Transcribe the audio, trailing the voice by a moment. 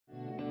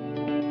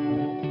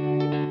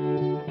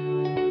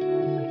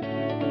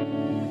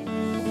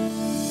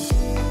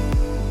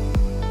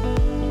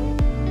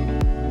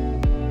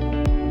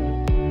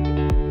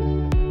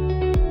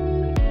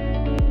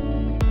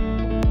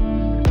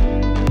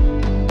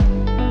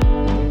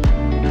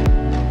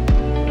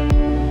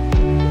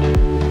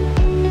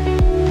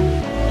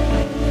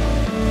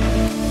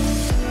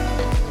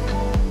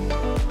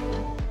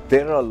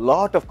There are a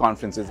lot of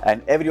conferences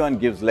and everyone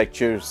gives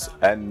lectures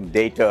and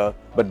data,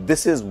 but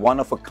this is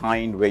one of a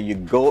kind where you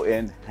go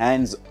in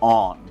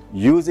hands-on,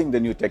 using the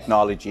new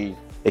technology,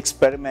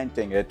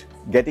 experimenting it,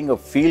 getting a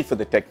feel for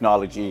the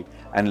technology,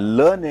 and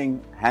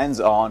learning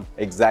hands-on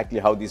exactly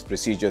how these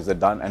procedures are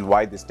done and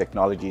why this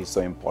technology is so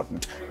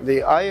important.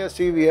 The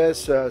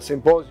ISEVS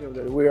Symposium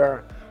that we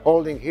are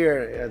holding here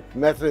at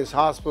Methodist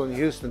Hospital in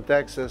Houston,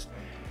 Texas,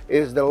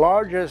 is the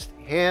largest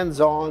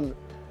hands-on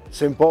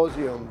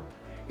symposium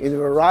in a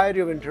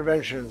variety of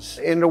interventions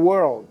in the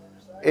world.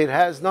 It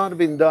has not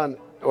been done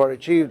or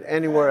achieved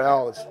anywhere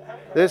else.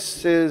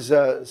 This is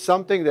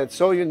something that's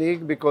so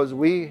unique because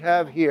we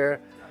have here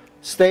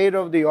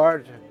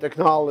state-of-the-art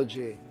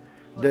technology,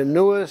 the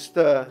newest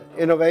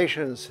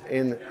innovations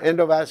in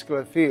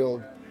endovascular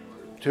field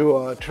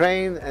to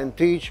train and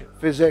teach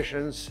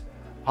physicians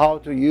how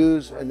to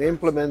use and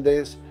implement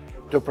this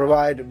to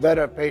provide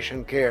better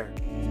patient care.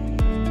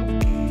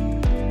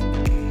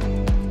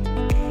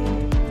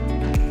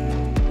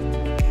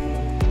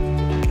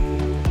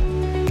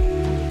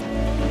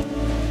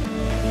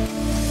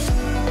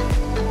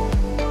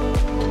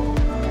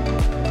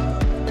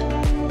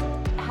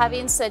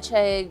 Having such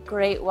a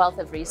great wealth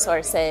of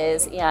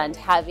resources and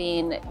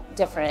having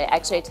different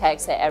X-ray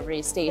techs at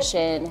every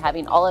station,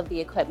 having all of the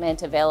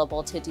equipment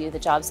available to do the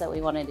jobs that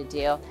we wanted to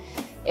do,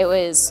 it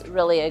was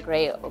really a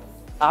great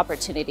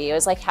opportunity. It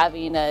was like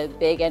having a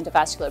big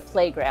endovascular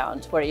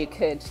playground where you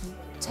could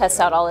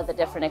test out all of the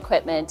different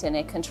equipment in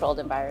a controlled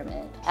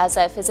environment. As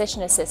a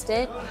physician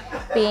assistant,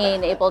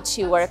 being able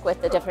to work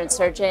with the different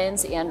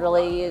surgeons and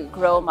really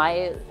grow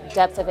my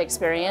depth of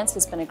experience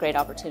has been a great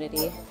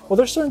opportunity. Well,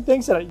 there's certain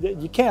things that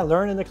you can't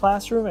learn in the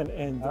classroom,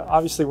 and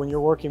obviously when you're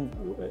working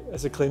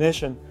as a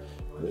clinician,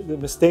 the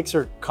mistakes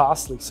are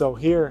costly. So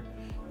here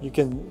you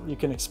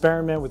can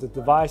experiment with the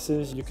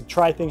devices, you can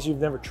try things you've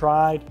never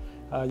tried.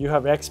 You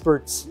have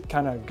experts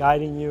kind of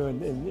guiding you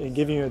and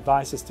giving you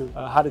advice as to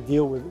how to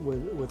deal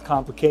with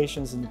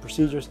complications and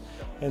procedures,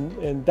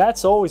 and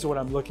that's always what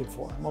I'm looking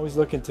for. I'm always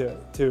looking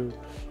to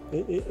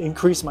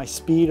increase my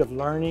speed of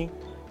learning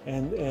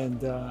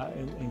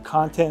and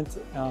content,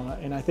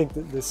 and I think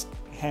that this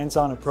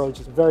hands-on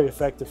approach is very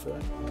effective for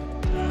that.